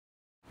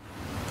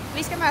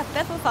Vi skal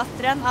møte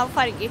forfatteren av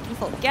Farger til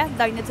folket,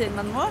 Dagny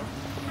Thurmann-Moe.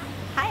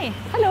 Hei.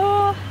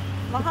 Hallo!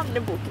 Hva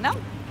handler boken om?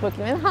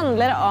 Boken min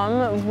handler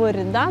om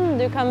hvordan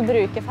du kan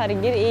bruke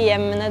farger i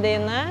hjemmene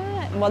dine,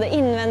 både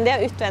innvendig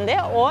og utvendig,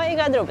 og i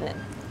garderoben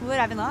din. Hvor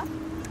er vi nå?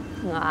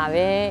 Nå er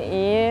vi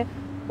i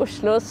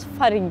Oslos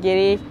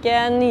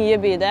fargerike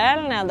nye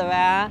bydel, nede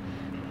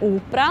ved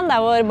Operaen,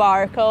 der hvor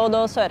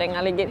Barcode og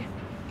Sørenga ligger.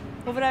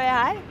 Hvorfor er vi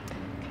her?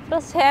 For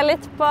å se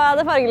litt på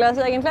det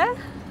fargeløse,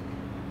 egentlig.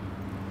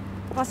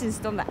 Hva syns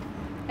du om det?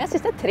 Jeg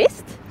synes det er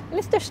trist.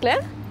 Litt stusslig.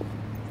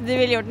 Du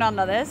ville gjort noe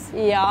annerledes?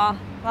 Ja.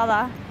 Hva da?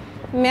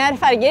 Mer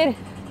farger.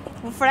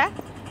 Hvorfor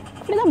det?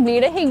 Fordi da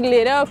blir det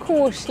hyggeligere og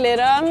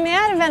koseligere og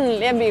mer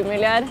vennlige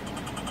bymiljøer.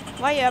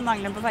 Hva gjør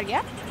mangelen på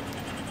farge?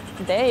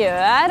 Det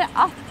gjør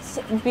at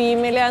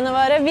bymiljøene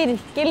våre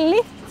virker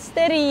litt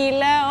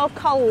sterile og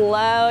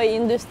kalde og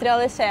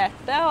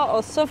industrialiserte, og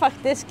også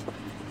faktisk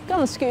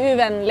ganske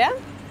uvennlige.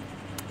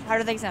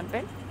 Har du et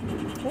eksempel?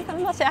 Vi kan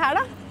bare se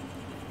her da.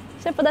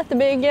 Se på dette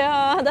bygget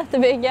og dette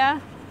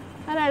bygget.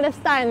 Her er det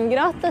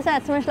steingrått. Det ser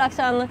ut som en slags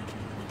sånn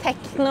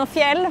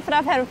teknofjell fra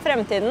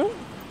fremtiden.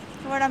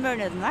 Hvordan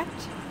burde den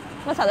vært?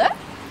 Hva sa du?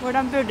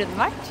 Hvordan burde den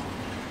vært?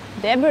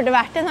 Det burde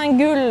vært en sånn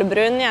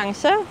gullbrun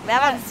nyanse. Det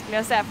er vanskelig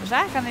å se for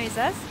seg. Kan det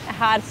vises? Jeg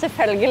har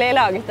selvfølgelig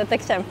laget et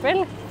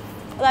eksempel.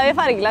 Og da har vi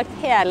fargelagt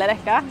hele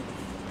rekka.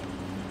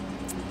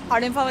 Har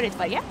du en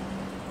favorittfarge?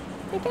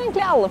 Ikke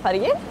egentlig alle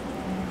farger.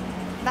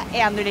 Det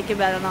er en du liker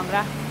bedre enn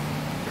andre.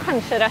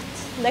 Kanskje rødt.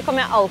 Det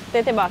kommer jeg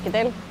alltid tilbake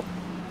til.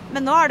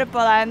 Men nå har du på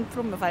deg en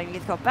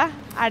plommefarget kåpe.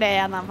 Er det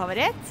en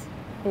favoritt?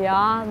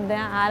 Ja, det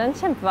er en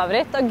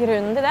kjempefavoritt. Og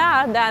grunnen til det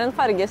er at det er en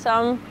farge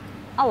som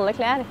alle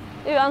kler.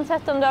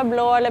 Uansett om du har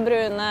blå eller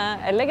brune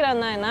eller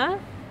grønne øyne,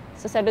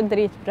 så ser du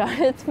dritbra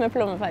ut med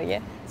plommefarge.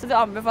 Så du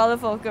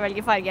anbefaler folk å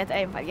velge farge etter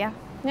øyenfarge?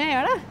 Jeg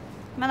gjør det.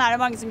 Men er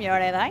det mange som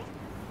gjør det i dag?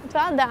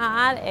 Det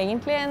er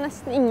egentlig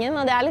nesten ingen,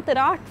 og det er litt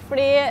rart,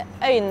 fordi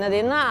øynene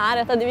dine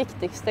er et av de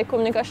viktigste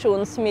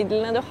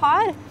kommunikasjonsmidlene du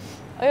har.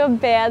 Og jo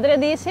bedre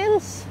de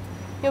syns,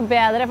 jo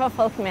bedre får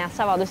folk med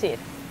seg hva du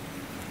sier.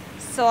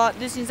 Så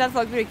du syns at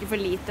folk bruker for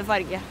lite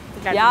farge?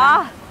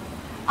 Ja,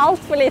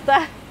 alt for lite.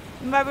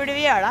 Hva burde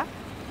vi gjøre da?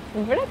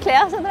 Vi burde kle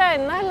oss etter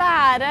øynene,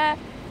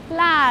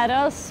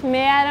 lære oss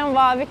mer om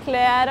hva vi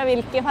kler og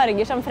hvilke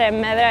farger som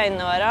fremhever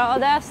øynene våre,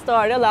 og det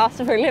står det jo da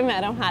selvfølgelig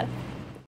mer om her.